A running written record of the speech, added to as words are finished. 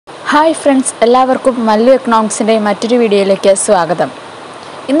Hi friends, എല്ലാവർക്കും മൈക്രോഎക്കണോമിക്സിൻ്റെ മറ്റൊരു വീഡിയോയിലേക്ക് സ്വാഗതം.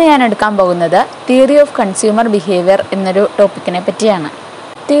 ഇന്ന് ഞാൻ എടുക്കാൻ പോകുന്നത് തിയറി ഓഫ് കൺസ്യൂമർ ബിഹേവിയർ എന്നൊരു ടോപ്പിക്കിനെ പറ്റിയാണ്.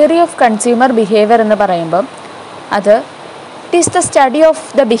 തിയറി ഓഫ് കൺസ്യൂമർ ബിഹേവിയർ എന്ന് പറയുമ്പം അത് it is the study of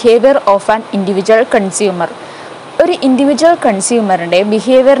the behaviour of an individual consumer. ഒരു ഇൻഡിവിജ്വൽ കൺസ്യൂമറിൻ്റെ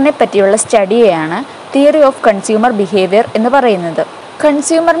ബിഹേവിയറിനെ പറ്റിയുള്ള സ്റ്റഡിയെയാണ് തിയറി ഓഫ് കൺസ്യൂമർ ബിഹേവിയർ എന്ന് പറയുന്നത്.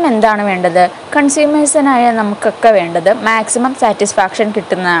 കൺസ്യൂമറിന് എന്താണ് വേണ്ടത്? കൺസ്യൂമേഴ്സിനായ നമുക്കൊക്കെ വേണ്ടത് മാക്സിമം സാറ്റിസ്ഫാക്ഷൻ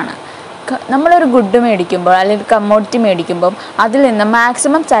കിട്ടുന്നതാണ്. നമ്മളൊരു ഗുഡ് മേടിക്കുമ്പോൾ അല്ലെങ്കിൽ കമ്മോഡിറ്റി മേടിക്കുമ്പം അതിൽ നിന്ന്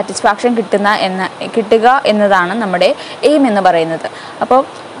മാക്സിമം സാറ്റിസ്ഫാക്ഷൻ കിട്ടുക എന്നതാണ് നമ്മുടെ എയിം എന്ന് പറയുന്നത്. അപ്പോൾ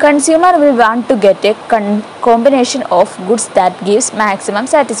consumer will want to get A combination of goods that gives maximum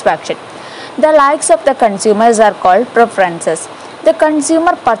satisfaction. The likes of the consumers are called preferences. The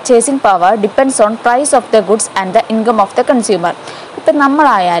consumer purchasing power depends on price of the goods and the income of the consumer. ഇപ്പം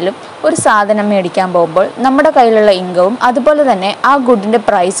നമ്മളായാലും ഒരു സാധനം മേടിക്കാൻ പോകുമ്പോൾ നമ്മുടെ കയ്യിലുള്ള ഇൻകവും അതുപോലെ തന്നെ ആ ഗുഡിൻ്റെ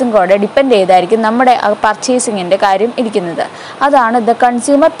പ്രൈസും കൂടെ ഡിപ്പെൻഡ് ചെയ്തായിരിക്കും നമ്മുടെ പർച്ചേസിങ്ങിൻ്റെ കാര്യം ഇരിക്കുന്നത്. അതാണ് the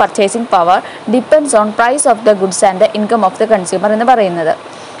consumer purchasing power depends on price of the goods and the income of the consumer എന്ന് പറയുന്നത്.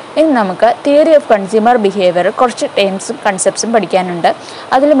 ഇനി നമുക്ക് തിയറി ഓഫ് കൺസ്യൂമർ ബിഹേവിയർ കുറച്ച് ടേംസും കൺസെപ്റ്റ്സും പഠിക്കാനുണ്ട്.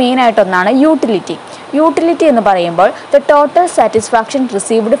 അതിൽ മെയിനായിട്ടൊന്നാണ് യൂട്ടിലിറ്റി. യൂട്ടിലിറ്റി എന്ന് പറയുമ്പോൾ the total satisfaction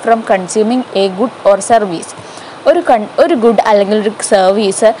received from consuming A good or service. ഒരു ഗുഡ് അല്ലെങ്കിൽ ഒരു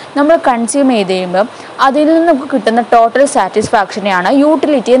സർവീസ് നമ്മൾ കൺസ്യൂം ചെയ്ത് കഴിയുമ്പം അതിൽ നിന്ന് നമുക്ക് കിട്ടുന്ന ടോട്ടൽ സാറ്റിസ്ഫാക്ഷനെയാണ്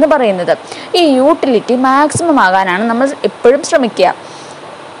യൂട്ടിലിറ്റി എന്ന് പറയുന്നത്. ഈ യൂട്ടിലിറ്റി മാക്സിമം ആകാനാണ് നമ്മൾ എപ്പോഴും ശ്രമിക്കുക.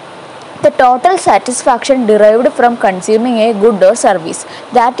 The total satisfaction derived from consuming a good or service,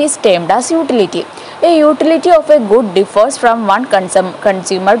 that is termed as utility. A utility of a good differs from one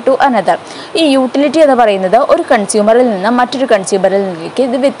consumer to another. ഈ യൂട്ടിലിറ്റി എന്ന് പറയുന്നത് ഒരു കൺസ്യൂമറിൽ നിന്ന് മറ്റൊരു കൺസ്യൂമറിലേക്ക്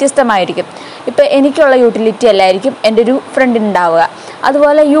ഇത് വ്യത്യസ്തമായിരിക്കും. ഇപ്പോൾ എനിക്കുള്ള യൂട്ടിലിറ്റി അല്ലായിരിക്കും എൻ്റെ ഒരു ഫ്രണ്ടിനുണ്ടാവുക.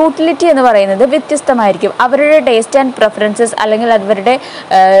 അതുപോലെ യൂട്ടിലിറ്റി എന്ന് പറയുന്നത് വ്യത്യസ്തമായിരിക്കും. അവരുടെ ടേസ്റ്റ് ആൻഡ് പ്രിഫറൻസസ് അല്ലെങ്കിൽ അവരുടെ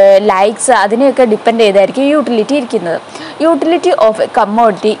ലൈക്സ് അതിനെയൊക്കെ ഡിപ്പെൻഡ് ചെയ്തായിരിക്കും യൂട്ടിലിറ്റി ഇരിക്കുന്നത്. Utility of A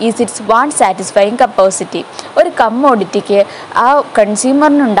commodity is it's warn satisfying capacity. ഒരു കമ്മോഡിറ്റിക്ക് ആ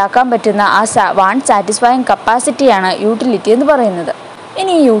കൺസ്യൂമറിന് ഉണ്ടാക്കാൻ പറ്റുന്ന ആ വാൺ സാറ്റിസ്ഫൈയിങ് കപ്പാസിറ്റിയാണ് യൂട്ടിലിറ്റി എന്ന് പറയുന്നത്.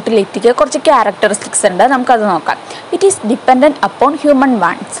 ഇനി ഈ യൂട്ടിലിറ്റിക്ക് കുറച്ച് ക്യാരക്ടറിസ്റ്റിക്സ് ഉണ്ട്, നമുക്കത് നോക്കാം. It is dependent upon human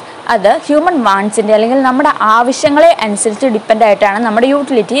wants. അത് ഹ്യൂമൻ വാണ്ട്സിൻ്റെ അല്ലെങ്കിൽ നമ്മുടെ ആവശ്യങ്ങളെ അനുസരിച്ച് ഡിപ്പെൻഡ് ആയിട്ടാണ് നമ്മുടെ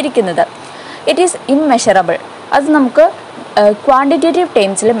യൂട്ടിലിറ്റി ഇരിക്കുന്നത്. It is ഇംമെഷറബിൾ. അത് നമുക്ക് ക്വാണ്ടിറ്റേറ്റീവ്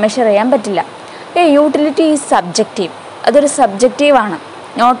ടേംസിൽ മെഷർ ചെയ്യാൻ പറ്റില്ല. ഈ യൂട്ടിലിറ്റി ഈസ് സബ്ജക്റ്റീവ്. അതൊരു സബ്ജക്റ്റീവാണ്,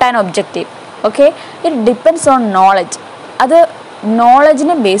 not an objective. Okay. It depends on knowledge. അത്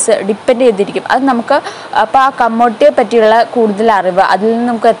നോളജിനെ ബേസ് ഡിപ്പെൻഡ് ചെയ്തിരിക്കും. അത് നമുക്ക് അപ്പോൾ ആ കമ്മോഡിറ്റിയെ പറ്റിയുള്ള കൂടുതൽ അറിവ്, അതിൽ നിന്ന്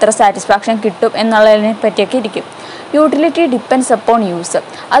നമുക്ക് എത്ര സാറ്റിസ്ഫാക്ഷൻ കിട്ടും എന്നുള്ളതിനെ പറ്റിയൊക്കെ ഇരിക്കും. Utility depends upon use.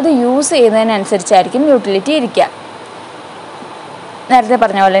 അത് യൂസ് ചെയ്യുന്നതിനനുസരിച്ചായിരിക്കും യൂട്ടിലിറ്റി ഇരിക്കുക. നേരത്തെ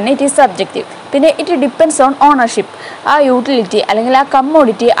പറഞ്ഞ പോലെ തന്നെ ഇറ്റ് ഈസ് സബ്ജക്റ്റീവ്. പിന്നെ ഇറ്റ് ഡിപ്പെൻഡ്സ് ഓൺ ഓണർഷിപ്പ്. ആ യൂട്ടിലിറ്റി അല്ലെങ്കിൽ ആ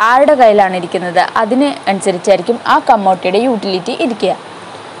കമ്മോഡിറ്റി ആരുടെ കയ്യിലാണ് ഇരിക്കുന്നത് അതിന് അനുസരിച്ചായിരിക്കും ആ കമ്മോഡിറ്റിയുടെ യൂട്ടിലിറ്റി ഇരിക്കുക.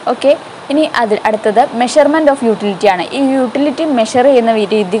 ഓക്കെ. ഇനി അടുത്തത് മെഷർമെൻറ്റ് ഓഫ് യൂട്ടിലിറ്റിയാണ്. ഈ യൂട്ടിലിറ്റി മെഷർ ചെയ്യുന്ന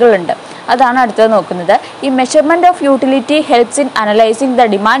രീതികളുണ്ട്, അതാണ് അടുത്തത് നോക്കുന്നത്. ഈ measurement of utility helps in analysing the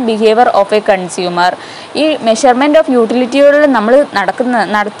demand behaviour of A consumer. ഈ മെഷർമെൻറ്റ് ഓഫ് യൂട്ടിലിറ്റിയോട് നമ്മൾ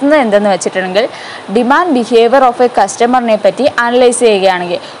നടത്തുന്നത് എന്തെന്ന് വെച്ചിട്ടുണ്ടെങ്കിൽ ഡിമാൻഡ് ബിഹേവിയർ ഓഫ് എ കസ്റ്റമറിനെ പറ്റി അനലൈസ്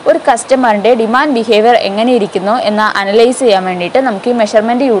ചെയ്യുകയാണെങ്കിൽ ഒരു കസ്റ്റമറിൻ്റെ ഡിമാൻഡ് ബിഹേവിയർ എങ്ങനെ ഇരിക്കുന്നു എന്ന് അനലൈസ് ചെയ്യാൻ വേണ്ടിയിട്ട് നമുക്ക് ഈ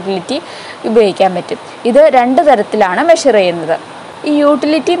മെഷർമെൻറ്റ് യൂട്ടിലിറ്റി ഉപയോഗിക്കാൻ പറ്റും. ഇത് രണ്ട് തരത്തിലാണ് മെഷർ ചെയ്യുന്നത്. ഈ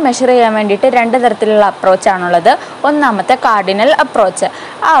യൂട്ടിലിറ്റി മെഷർ ചെയ്യാൻ വേണ്ടിയിട്ട് രണ്ട് തരത്തിലുള്ള അപ്രോച്ചാണുള്ളത്. ഒന്നാമത്തെ കാർഡിനൽ അപ്രോച്ച്.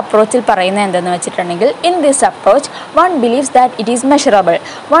 ആ അപ്രോച്ചിൽ പറയുന്നത് എന്തെന്ന് വെച്ചിട്ടുണ്ടെങ്കിൽ in this approach one believes that it is measurable.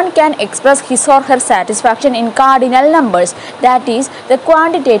 One can express his or her satisfaction in cardinal numbers, that is the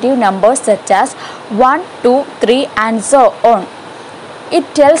quantitative numbers such as 1, 2, 3 and so on. It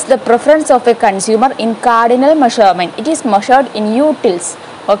tells the preference of a consumer in cardinal measurement. It is measured in utils.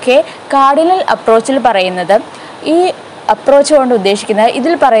 Okay. Cardinal അപ്രോച്ചിൽ പറയുന്നത് ഈ approach കൊണ്ട് ഉദ്ദേശിക്കുന്നത്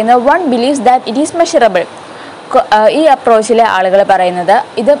ഇതിൽ പറയുന്നത് one believes that it is measurable. ഈ അപ്രോച്ചിലെ ആളുകൾ പറയുന്നത്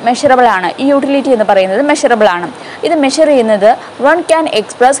ഇത് മെഷറബിൾ ആണ്. ഈ യൂട്ടിലിറ്റി എന്ന് പറയുന്നത് മെഷറബിൾ ആണ്. ഇത് മെഷർ ചെയ്യുന്നത് one can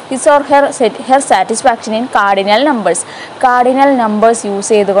express his or her satisfaction in cardinal numbers. Cardinal numbers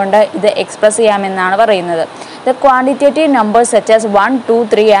use ചെയ്തുകൊണ്ട് ഇത് എക്സ്പ്രസ് ചെയ്യാമെന്നാണ് പറയുന്നത്. The quantitative numbers such as 1, 2,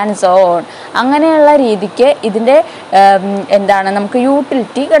 3 and so on. അങ്ങനെയുള്ള രീതിക്ക് ഇതിൻ്റെ നമുക്ക്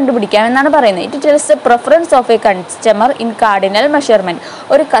യൂട്ടിലിറ്റി കണ്ടുപിടിക്കാമെന്നാണ് പറയുന്നത്. It tells the preference of A customer in cardinal measurement.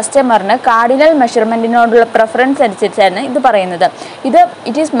 ഒരു കസ്റ്റമറിന് കാർഡിനൽ മെഷർമെൻറ്റിനോടുള്ള പ്രിഫറൻസ് അനുസരിച്ചാണ് ഇത് പറയുന്നത്.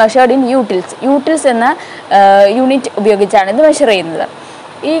 It is measured in utils. Utils എന്ന യൂണിറ്റ് ഉപയോഗിച്ചാണ് ഇത് മെഷർ ചെയ്യുന്നത്.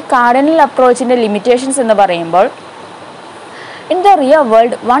 ഈ കാർഡിനൽ അപ്രോച്ചിൻ്റെ ലിമിറ്റേഷൻസ് എന്ന് പറയുമ്പോൾ in the real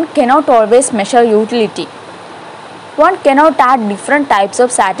world one cannot always measure utility. One cannot add different types of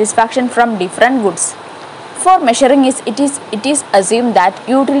satisfaction from different goods. For measuring it is assumed that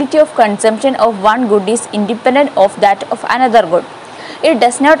utility of consumption of one good is independent of that of another good. It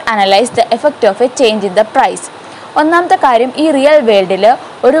does not analyze the effect of a change in the price. ഒന്നാമത്തെ കാര്യം, ഈ real വേൾഡിൽ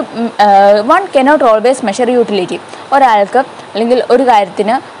ഒരു one cannot always measure utility. ഒരാൾക്ക് അല്ലെങ്കിൽ ഒരു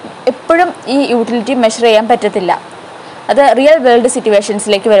കാര്യത്തിന് എപ്പോഴും ഈ യൂട്ടിലിറ്റി മെഷർ ചെയ്യാൻ പറ്റത്തില്ല. അത് റിയൽ വേൾഡ്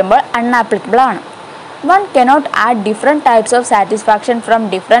സിറ്റുവേഷൻസിലേക്ക് വരുമ്പോൾ അൺആപ്ലിക്കബിൾ ആണ്. One cannot add different types of satisfaction from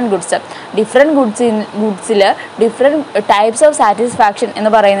different goods. Different ഗുഡ്സിൽ different types of satisfaction എന്ന്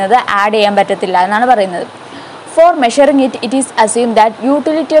പറയുന്നത് ആഡ് ചെയ്യാൻ പറ്റത്തില്ല എന്നാണ് പറയുന്നത്. For measuring it is assumed that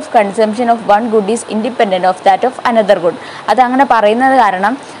utility of consumption of one good is independent of that of another good. അതങ്ങനെ പറയുന്നത്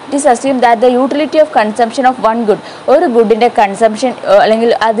കാരണം it is assumed that the utility of consumption of one good, ഒരു ഗുഡിൻ്റെ consumption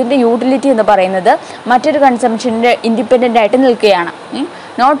അല്ലെങ്കിൽ അതിൻ്റെ utility എന്ന് പറയുന്നത് മറ്റൊരു കൺസംഷൻ്റെ independent ആയിട്ട് നിൽക്കുകയാണ്.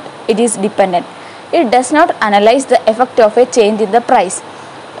 Not it is dependent. It does not analyze the effect of a change in the price.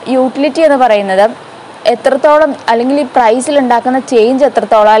 Utility എന്ന് പറയുന്നത് എത്രത്തോളം അല്ലെങ്കിൽ ഈ പ്രൈസിൽ ഉണ്ടാക്കുന്ന ചേഞ്ച്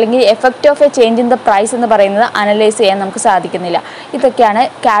എത്രത്തോളം അല്ലെങ്കിൽ effect of A change in the price എന്ന് പറയുന്നത് അനലൈസ് ചെയ്യാൻ നമുക്ക് സാധിക്കുന്നില്ല. ഇതൊക്കെയാണ്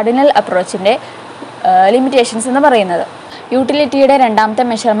കാർഡിനൽ അപ്രോച്ചിൻ്റെ ലിമിറ്റേഷൻസ് എന്ന് പറയുന്നത്. യൂട്ടിലിറ്റിയുടെ രണ്ടാമത്തെ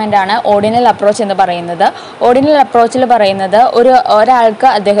മെഷർമെൻ്റാണ് ഓർഡിനൽ അപ്രോച്ച് എന്ന് പറയുന്നത്. ഓർഡിനൽ അപ്രോച്ചിൽ പറയുന്നത് ഒരാൾക്ക്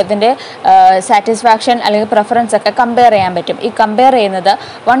അദ്ദേഹത്തിൻ്റെ സാറ്റിസ്ഫാക്ഷൻ അല്ലെങ്കിൽ പ്രിഫറൻസ് ഒക്കെ കമ്പയർ ചെയ്യാൻ പറ്റും. ഈ കമ്പയർ ചെയ്യുന്നത്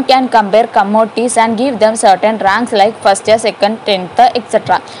one can compare commodities and give dum certain ranks like first, second, 10th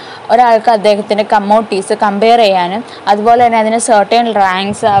etcetera. ഒരാൾക്ക് അദ്ദേഹത്തിൻ്റെ കമ്മോഡിറ്റീസ് കമ്പയർ ചെയ്യാനും അതുപോലെ തന്നെ അതിന് സർട്ടൻ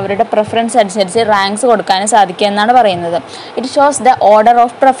റാങ്ക്സ് അവരുടെ പ്രിഫറൻസ് അനുസരിച്ച് റാങ്ക്സ് കൊടുക്കാനും സാധിക്കും എന്നാണ് പറയുന്നത്. It shows the order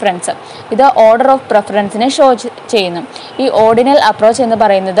of preference. ഇത് ഓർഡർ ഓഫ് പ്രിഫറൻസിനെ ഷോ ചെയ്യുന്നു. ഈ ഓർഡിനൽ അപ്രോച്ച് എന്ന്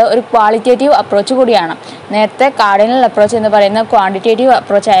പറയുന്നത് ഒരു ക്വാളിറ്റേറ്റീവ് അപ്രോച്ച് കൂടിയാണ്. നേരത്തെ കാർഡിനൽ അപ്രോച്ച് എന്ന് പറയുന്നത് ക്വാണ്ടിറ്റേറ്റീവ്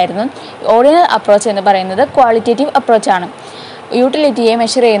അപ്രോച്ച് ആയിരുന്നു. ഓർഡിനൽ അപ്രോച്ച് എന്ന് പറയുന്നത് ക്വാളിറ്റേറ്റീവ് അപ്രോച്ചാണ്. യൂട്ടിലിറ്റിയെ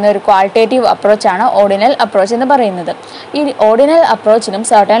മെഷർ ചെയ്യുന്ന ഒരു ക്വാളിറ്റേറ്റീവ് അപ്രോച്ചാണ് ഓർഡിനൽ അപ്രോച്ച് എന്ന് പറയുന്നത്. ഈ ഓർഡിനൽ അപ്രോച്ചിനും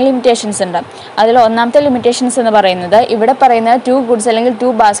സർട്ടൻ ലിമിറ്റേഷൻസ് ഉണ്ട്. അതിൽ ഒന്നാമത്തെ ലിമിറ്റേഷൻസ് എന്ന് പറയുന്നത് ഇവിടെ പറയുന്നത് 2 ഗുഡ്സ് അല്ലെങ്കിൽ 2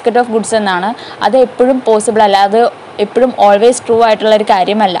 ബാസ്ക്കറ്റ് ഓഫ് ഗുഡ്സ് എന്നാണ്. അത് എപ്പോഴും പോസിബിൾ അല്ല, അത് എപ്പോഴും ഓൾവേസ് ട്രൂ ആയിട്ടുള്ളൊരു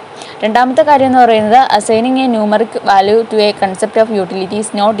കാര്യമല്ല. രണ്ടാമത്തെ കാര്യം എന്ന് പറയുന്നത് assigning A numeric value to A concept of utility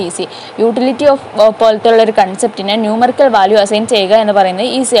is not easy. Utility of പോലത്തെ ഉള്ളൊരു കൺസെപ്റ്റിന് ന്യൂമറിക്കൽ വാല്യൂ അസൈൻ ചെയ്യുക എന്ന് പറയുന്നത്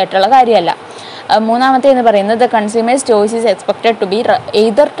ഈസി ആയിട്ടുള്ള കാര്യമല്ല. മൂന്നാമത്തെ എന്ന് പറയുന്നത് the consumers choice is expected to B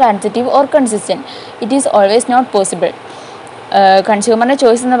either transitive or consistent. It is always not possible. കൺസ്യൂമറിൻ്റെ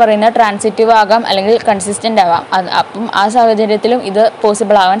choice എന്ന് പറയുന്നത് ട്രാൻസിറ്റീവ് ആകാം അല്ലെങ്കിൽ കൺസിസ്റ്റൻ്റ് ആകാം. അപ്പം ആ സാഹചര്യത്തിലും ഇത്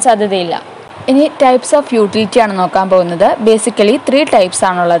പോസിബിൾ ആവാൻ സാധ്യതയില്ല. ഇനി ടൈപ്സ് ഓഫ് യൂട്ടിലിറ്റി ആണ് നോക്കാൻ പോകുന്നത്. ബേസിക്കലി 3 ടൈപ്സ്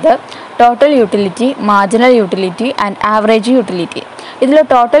ആണുള്ളത്: total utility, marginal utility and average utility. ഇതിൽ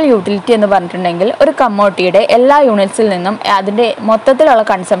ടോട്ടൽ യൂട്ടിലിറ്റി എന്ന് പറഞ്ഞിട്ടുണ്ടെങ്കിൽ ഒരു കമ്മോഡിറ്റിയുടെ എല്ലാ യൂണിറ്റ്സിൽ നിന്നും അതിൻ്റെ മൊത്തത്തിലുള്ള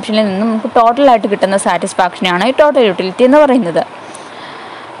കൺസംഷനിൽ നിന്നും നമുക്ക് ടോട്ടലായിട്ട് കിട്ടുന്ന സാറ്റിസ്ഫാക്ഷനാണ് ഈ ടോട്ടൽ യൂട്ടിലിറ്റി എന്ന് പറയുന്നത്.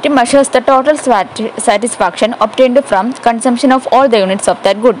 It measures the total satisfaction obtained from consumption of all the units of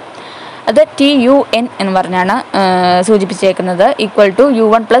that good. അത് TUN എന്ന് പറഞ്ഞാണ് സൂചിപ്പിച്ചേക്കുന്നത്. Equal to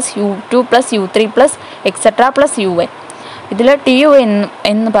U1 + U2 + U3 + etcetera + UN. ഇതിൽ TUN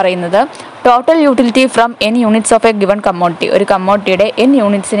എന്ന് പറയുന്നത് total utility from N units of A given commodity. ഒരു കമ്മോഡിറ്റിയുടെ N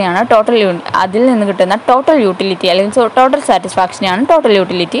യൂണിറ്റ്സിനെയാണ് അതിൽ നിന്ന് കിട്ടുന്ന ടോട്ടൽ യൂട്ടിലിറ്റി അല്ലെങ്കിൽ ടോട്ടൽ സാറ്റിസ്ഫാക്ഷനെയാണ് ടോട്ടൽ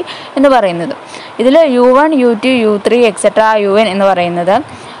യൂട്ടിലിറ്റി എന്ന് പറയുന്നത്. ഇതിൽ U1, U2, U3 etcetera UN എന്ന് പറയുന്നത്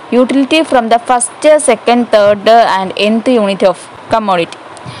utility from the first, second, third and nth unit of commodity.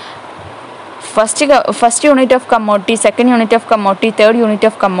 First unit of commodity, second unit of commodity, third unit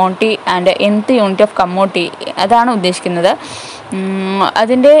of commodity and nth unit of commodity, അതാണ് ഉദ്ദേശിക്കുന്നത്.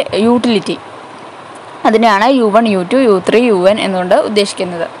 അതിൻ്റെ utility അതിനെയാണ് U1, U2, U3, UN എന്നുകൊണ്ട്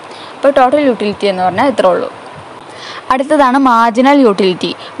ഉദ്ദേശിക്കുന്നത്. അപ്പോൾ total utility എന്ന് പറഞ്ഞാൽ ഇത്രേ ഉള്ളൂ. അടുത്തതാണ് മാർജിനൽ യൂട്ടിലിറ്റി.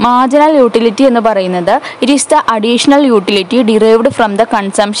 മാർജിനൽ യൂട്ടിലിറ്റി എന്ന് പറയുന്നത് it is the additional utility derived from the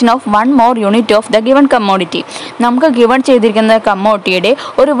consumption of 1 more unit of the given commodity. നമുക്ക് ഗിവൺ ചെയ്തിരിക്കുന്ന കമ്മോഡിറ്റിയുടെ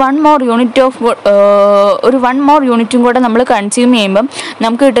ഒരു 1 more യൂണിറ്റും കൂടെ നമ്മൾ കൺസ്യൂം ചെയ്യുമ്പം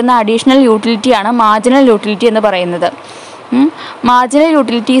നമുക്ക് കിട്ടുന്ന അഡീഷണൽ യൂട്ടിലിറ്റിയാണ് മാർജിനൽ യൂട്ടിലിറ്റി എന്ന് പറയുന്നത്. Marginal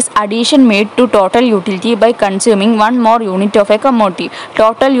utility is addition made to total utility by consuming 1 more unit of a commodity.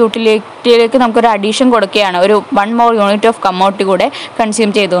 Total utility നമുക്കൊരു അഡീഷൻ കൊടുക്കുകയാണ്, ഒരു 1 more unit of commodity കൂടെ കൺസ്യൂം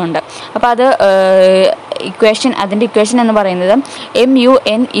ചെയ്തുകൊണ്ട്. അപ്പോൾ അത് അതിൻ്റെ ഇക്വേഷൻ എന്ന് പറയുന്നത്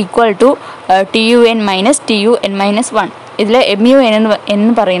MUN = TUN - TUN - 1. ഇതിൽ MUN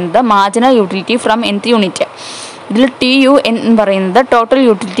എന്ന് പറയുന്നത് marginal utility from nth unit. ഇതിൽ TUN എന്ന് പറയുന്നത് total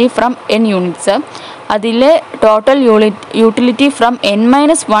utility from N units. അതിൽ total utility from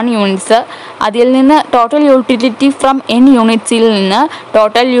N-1 units. അതിൽ നിന്ന് ടോട്ടൽ യൂട്ടിലിറ്റി ഫ്രം N യൂണിറ്റ്സിൽ നിന്ന്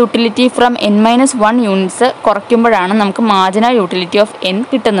total utility from N-1 units കുറയ്ക്കുമ്പോഴാണ് നമുക്ക് മാർജിനൽ യൂട്ടിലിറ്റി ഓഫ് N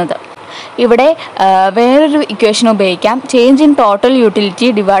കിട്ടുന്നത്. ഇവിടെ വേറൊരു ഇക്വേഷൻ ഉപയോഗിക്കാം. Change in total utility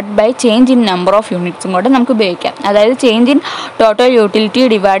divide by change in number of യൂണിറ്റ്സും കൂടെ നമുക്ക് ഉപയോഗിക്കാം. അതായത് change in total utility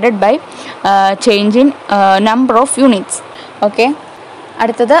divided by change in number of units. Okay,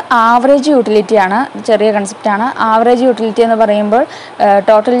 അടുത്തത് ആവറേജ് യൂട്ടിലിറ്റിയാണ്. ചെറിയ കൺസെപ്റ്റാണ്. ആവറേജ് യൂട്ടിലിറ്റി എന്ന് പറയുമ്പോൾ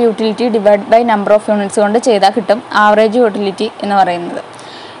total utility divide by number of units കൊണ്ട് ചെയ്താൽ കിട്ടും ആവറേജ് യൂട്ടിലിറ്റി എന്ന് പറയുന്നത്.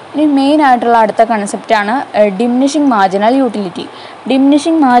 ഇനി മെയിൻ ആയിട്ടുള്ള അടുത്ത കൺസെപ്റ്റാണ് diminishing marginal utility.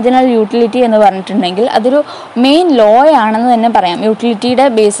 Diminishing marginal utility എന്ന് പറഞ്ഞിട്ടുണ്ടെങ്കിൽ അതൊരു മെയിൻ ലോ ആണെന്ന് തന്നെ പറയാം. യൂട്ടിലിറ്റിയുടെ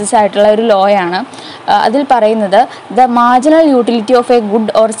ബേസിസ് ആയിട്ടുള്ള ഒരു ലോ ആണ്. അതിൽ പറയുന്നത് the marginal utility of A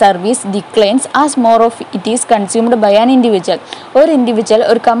good or service declines as more of it is consumed by an individual. ഒരു ഇൻഡിവിജ്വൽ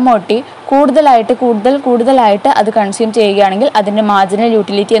ഒരു കമ്മോഡിറ്റി കൂടുതലായിട്ട് അത് കൺസ്യൂം ചെയ്യുകയാണെങ്കിൽ അതിൻ്റെ മാർജിനൽ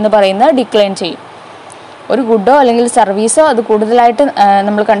യൂട്ടിലിറ്റി എന്ന് പറയുന്നത് ഡിക്ലൈൻ ചെയ്യും. ഒരു ഗുഡോ അല്ലെങ്കിൽ സർവീസോ അത് കൂടുതലായിട്ട്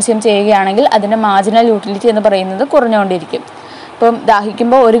നമ്മൾ കൺസ്യൂം ചെയ്യുകയാണെങ്കിൽ അതിൻ്റെ മാർജിനൽ യൂട്ടിലിറ്റി എന്ന് പറയുന്നത് കുറഞ്ഞുകൊണ്ടിരിക്കും. ഇപ്പം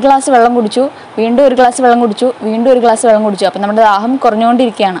ദാഹിക്കുമ്പോൾ ഒരു ഗ്ലാസ് വെള്ളം കുടിച്ചു, വീണ്ടും ഒരു ഗ്ലാസ് വെള്ളം കുടിച്ചു, വീണ്ടും ഒരു ഗ്ലാസ് വെള്ളം കുടിച്ചു, അപ്പം നമ്മുടെ ദാഹം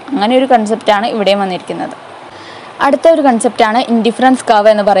കുറഞ്ഞുകൊണ്ടിരിക്കുകയാണ്. അങ്ങനെ ഒരു കൺസെപ്റ്റാണ് ഇവിടെയും വന്നിരിക്കുന്നത്. അടുത്ത ഒരു കൺസെപ്റ്റാണ് ഇൻഡിഫറൻസ് കർവ്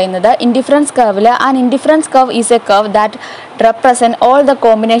എന്ന് പറയുന്നത്. ഇൻഡിഫറൻസ് കർവിൽ an indifference curve is A curve that represent all the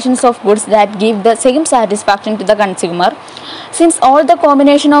combinations of goods that give the same satisfaction to the consumer. Since all the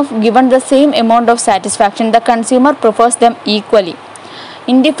combination of given the same amount of satisfaction, the consumer prefers them equally.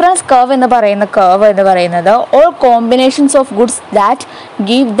 Indifference curve എന്ന് പറയുന്നത് all combinations of goods that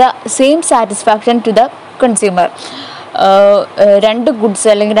give the same satisfaction to the consumer. രണ്ട് goods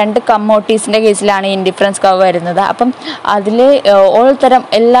അല്ലെങ്കിൽ രണ്ട് കമ്മോഡിറ്റീസിൻ്റെ കേസിലാണ് indifference curve വരുന്നത്. അപ്പം അതിൽ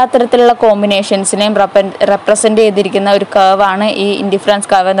എല്ലാ തരത്തിലുള്ള കോമ്പിനേഷൻസിനെയും റെപ്രസെൻ്റ് ചെയ്തിരിക്കുന്ന ഒരു കർവാണ് ഈ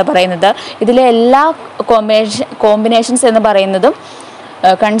ഇൻഡിഫറൻസ് കർവ് എന്ന് പറയുന്നത്. ഇതിലെ എല്ലാ കോമ്പിനേഷൻസ് എന്ന് പറയുന്നതും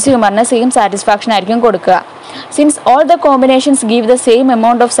കൺസ്യൂമറിന് സെയിം സാറ്റിസ്ഫാക്ഷൻ ആയിരിക്കും കൊടുക്കുക. Since all the combinations give the same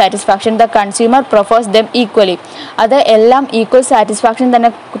amount of satisfaction, the consumer prefers them equally. അത് എല്ലാം ഈക്വൽ സാറ്റിസ്ഫാക്ഷൻ തന്നെ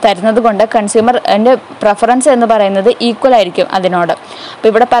തരുന്നത് കൊണ്ട് കൺസ്യൂമറിൻ്റെ പ്രിഫറൻസ് എന്ന് പറയുന്നത് ഈക്വൽ ആയിരിക്കും അതിനോട്. അപ്പോൾ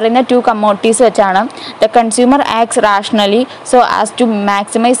ഇവിടെ പറയുന്ന 2 കമ്മോഡിറ്റീസ് വെച്ചാണ് the consumer acts rationally so as to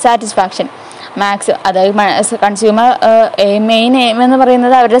maximise satisfaction. അതായത് കൺസ്യൂമർ മെയിൻ എയിം എന്ന്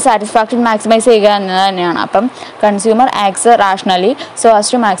പറയുന്നത് അവരുടെ സാറ്റിസ്ഫാക്ഷൻ മാക്സിമൈസ് ചെയ്യുക എന്നത് തന്നെയാണ്. അപ്പം consumer acts rationally so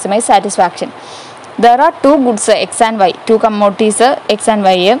as to maximise satisfaction. There are 2 goods X and Y, 2 commodities X and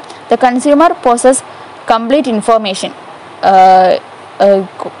Y. The consumer possesses complete information.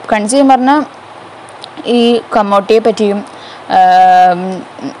 കൺസ്യൂമറിന് ഈ കമ്മോഡിറ്റിയെ പറ്റിയും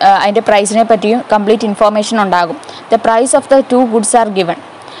അതിൻ്റെ പ്രൈസിനെ പറ്റിയും കംപ്ലീറ്റ് ഇൻഫോർമേഷൻ ഉണ്ടാകും. The price of the 2 goods are given.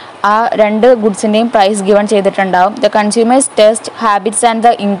 ആ 2 ഗുഡ്സിൻ്റെയും price given ചെയ്തിട്ടുണ്ടാവും. The consumers taste habits and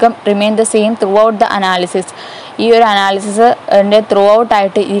the income remain the same through out the analysis. ഈ ഒരു അനാലിസിസിൻ്റെ through out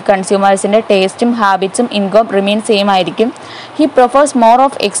ആയിട്ട് ഈ കൺസ്യൂമേഴ്സിൻ്റെ ടേസ്റ്റും ഹാബിറ്റ്സും ഇൻകം റിമെയിൻ സെയിം ആയിരിക്കും. He prefers more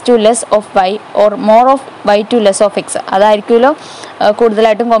of X two less of Y or more of Y two less of X. അതായിരിക്കുമല്ലോ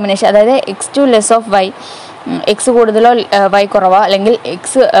കൂടുതലായിട്ടും combination. അതായത് X two less of Y, X കൂടുതലോ Y കുറവോ അല്ലെങ്കിൽ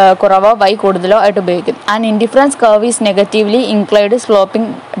എക്സ് കുറവോ വൈ കൂടുതലോ ആയിട്ട് ഉപയോഗിക്കും. And indifference curve is negatively inclined sloping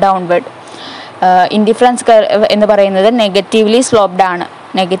downward. Indifference curve എന്ന് പറയുന്നത് നെഗറ്റീവ്ലി സ്ലോപ്ഡ് ആണ്.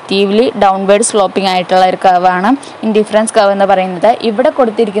 നെഗറ്റീവ്ലി ഡൗൺവേർഡ് സ്ലോപ്പിംഗ് ആയിട്ടുള്ള ഒരു കർവാണ് ഇൻഡിഫറൻസ് കർവ് എന്ന് പറയുന്നത്. ഇവിടെ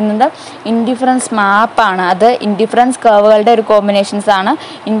കൊടുത്തിരിക്കുന്നത് ഇൻഡിഫറൻസ് മാപ്പാണ്. അത് ഇൻഡിഫറൻസ് കർവുകളുടെ ഒരു കോമ്പിനേഷൻസ് ആണ്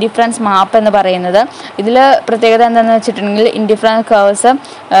ഇൻഡിഫറൻസ് മാപ്പ് എന്ന് പറയുന്നത്. ഇതിൽ പ്രത്യേകത എന്താണെന്ന് വെച്ചിട്ടുണ്ടെങ്കിൽ ഇൻഡിഫറൻസ് കർവ്സ്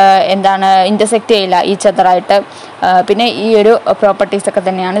ഇൻ്റർസെക്റ്റ് ചെയ്യില്ല ഈച്ച് അതറായിട്ട്. പിന്നെ ഈ ഒരു പ്രോപ്പർട്ടീസൊക്കെ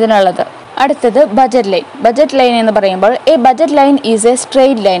തന്നെയാണ് ഇതിനുള്ളത്. അടുത്തത് ബജറ്റ് ലൈൻ. ബജറ്റ് ലൈൻ എന്ന് പറയുമ്പോൾ A budget line is A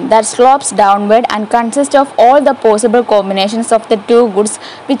straight line that slopes downward and consist of all the possible combinations of the 2 goods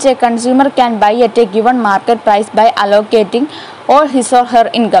which a consumer can buy at a given market price by allocating all his or her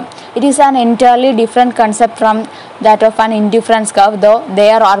income. It is an entirely different concept from that of an indifference curve, though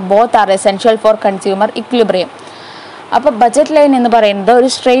both are essential for consumer equilibrium. അപ്പോൾ budget line എന്ന് പറയുന്നത് ഒരു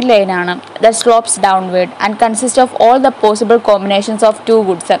straight ലൈനാണ് that slopes downward and consist of all the possible combinations of 2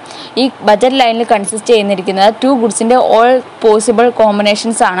 goods. ഈ budget ലൈനിൽ consist ചെയ്യുന്നിരിക്കുന്നത് 2 ഗുഡ്സിൻ്റെ all possible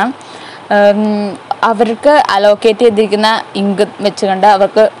combinations ആണ്. അവർക്ക് allocate ചെയ്തിരിക്കുന്ന ഇൻകം വെച്ചുകൊണ്ട്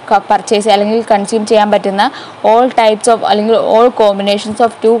അവർക്ക് പർച്ചേസ് അല്ലെങ്കിൽ കൺസ്യൂം ചെയ്യാൻ പറ്റുന്ന ഓൾ ടൈപ്സ് ഓഫ് അല്ലെങ്കിൽ ഓൾ കോമ്പിനേഷൻസ്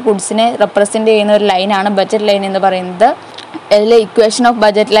ഓഫ് 2 ഗുഡ്സിനെ റെപ്രസെൻ്റ് ചെയ്യുന്ന ഒരു ലൈനാണ് ബജറ്റ് ലൈൻ എന്ന് പറയുന്നത്. ഇതിലെ ഇക്വേഷൻ ഓഫ്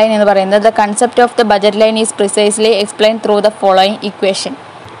ബജറ്റ് ലൈൻ എന്ന് പറയുന്നത് the concept of the budget line is precisely explain through the following equation.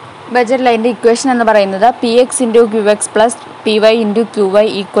 Budget ലൈൻ്റെ equation എന്ന് പറയുന്നത് PX × QX + PY × QY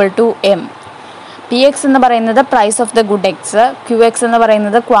 = M. PX എന്ന് പറയുന്നത് price of the good X, QX എന്ന്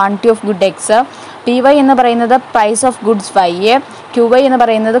പറയുന്നത് quantity of good X, PY എന്ന് പറയുന്നത് price of goods Y, QY എന്ന്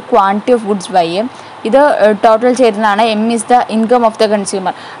പറയുന്നത് ക്വാണ്ടിറ്റി ഓഫ് ഗുഡ്സ് വൈ. ഇത് ടോട്ടൽ ചേരുന്നതാണ് M is the income of the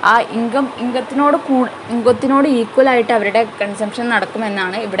consumer. ആ ഇൻകത്തിനോട് ഈക്വലായിട്ട് അവരുടെ കൺസംഷൻ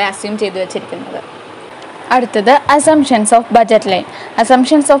നടക്കുമെന്നാണ് ഇവിടെ അസ്യൂം ചെയ്ത് വെച്ചിരിക്കുന്നത്. അടുത്തത് assumptions of budget line.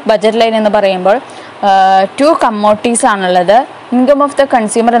 Assumptions of budget line എന്ന് പറയുമ്പോൾ 2 കമ്മോഡിറ്റീസ് ആണുള്ളത്. ഇൻകം ഓഫ് ദ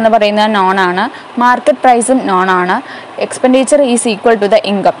കൺസ്യൂമർ എന്ന് പറയുന്നത് നോൺ ആണ്, മാർക്കറ്റ് പ്രൈസും നോൺ ആണ്, expenditure is equal to the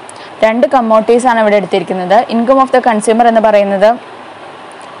income. 2 commodities ആണ് ഇവിടെ എടുത്തിരിക്കുന്നത്. ഇൻകം ഓഫ് ദ കൺസ്യൂമർ എന്ന് പറയുന്നത്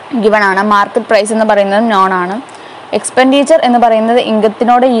ഗിവൺ ആണ്, മാർക്കറ്റ് പ്രൈസ് എന്ന് പറയുന്നത് നോൺ ആണ്. എക്സ്പെൻഡിച്ചർ എന്ന് പറയുന്നത്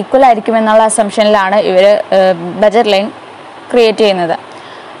ഇൻകത്തിനോട് ഈക്വൽ ആയിരിക്കും എന്നുള്ള അസംഷനിലാണ് ഇവർ ബജറ്റ് ലൈൻ ക്രിയേറ്റ് ചെയ്യുന്നത്.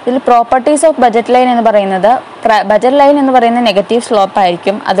 ഇതിൽ പ്രോപ്പർട്ടീസ് ഓഫ് ബജറ്റ് ലൈൻ എന്ന് പറയുന്നത്, ബജറ്റ് ലൈൻ എന്ന് പറയുന്നത് നെഗറ്റീവ് സ്ലോപ്പ്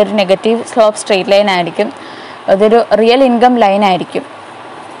ആയിരിക്കും, അതൊരു നെഗറ്റീവ് സ്ലോപ്പ് സ്ട്രെയിറ്റ് ലൈൻ ആയിരിക്കും, അതൊരു റിയൽ ഇൻകം ലൈൻ ആയിരിക്കും.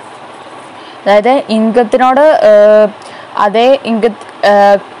 അതായത് ഇൻകത്തിനോട് അതേ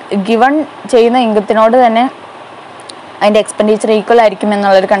ഗിവൺ ചെയ്യുന്ന ഇൻകത്തിനോട് തന്നെ അതിൻ്റെ എക്സ്പെൻഡിച്ചർ ഈക്വൽ ആയിരിക്കും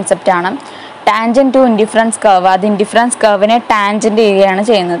എന്നുള്ളൊരു കൺസെപ്റ്റാണ്. ടാൻജൻറ്റ് ടു ഇൻഡിഫറൻസ് കർവ്, അത് ഇൻഡിഫറൻസ് കർവിനെ ടാൻജൻറ്റ് ചെയ്യുകയാണ്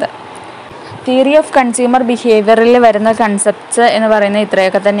ചെയ്യുന്നത്. തിയറി ഓഫ് കൺസ്യൂമർ ബിഹേവിയറിൽ വരുന്ന കൺസെപ്റ്റ്സ് എന്ന് പറയുന്നത്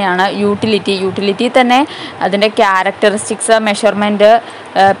ഇത്രയൊക്കെ തന്നെയാണ്. യൂട്ടിലിറ്റി തന്നെ അതിൻ്റെ ക്യാരക്ടറിസ്റ്റിക്സ്, മെഷർമെൻറ്റ്,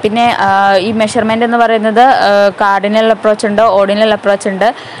 പിന്നെ ഈ മെഷർമെൻറ്റ് എന്ന് പറയുന്നത് കാർഡിനൽ അപ്രോച്ച് ഉണ്ട്, ഓർഡിനൽ അപ്രോച്ച് ഉണ്ട്,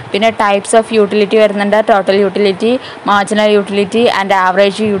 പിന്നെ ടൈപ്സ് ഓഫ് യൂട്ടിലിറ്റി വരുന്നുണ്ട്, total utility, marginal utility and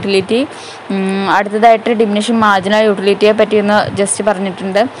average utility. അടുത്തതായിട്ട് ഡിമിനിഷിംഗ് മാർജിനൽ യൂട്ടിലിറ്റിയെ പറ്റി ഒന്ന് ജസ്റ്റ്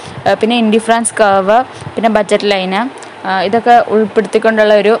പറഞ്ഞിട്ടുണ്ട്. പിന്നെ ഇൻഡിഫറൻസ് കർവ്, പിന്നെ ബജറ്റ് ലൈന്, ഇതൊക്കെ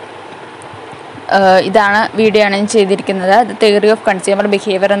ഉൾപ്പെടുത്തിക്കൊണ്ടുള്ള ഒരു ഇതാണ് വീഡിയോ ആണ് ഞാൻ ചെയ്തിരിക്കുന്നത്. അത് തിയറി ഓഫ് കൺസ്യൂമർ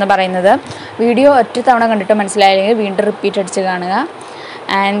ബിഹേവിയർ എന്ന് പറയുന്നത്. വീഡിയോ ഒറ്റ തവണ കണ്ടിട്ട് മനസ്സിലായില്ലെങ്കിൽ വീണ്ടും റിപ്പീറ്റ് അടിച്ച് കാണുക.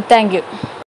 And thank you.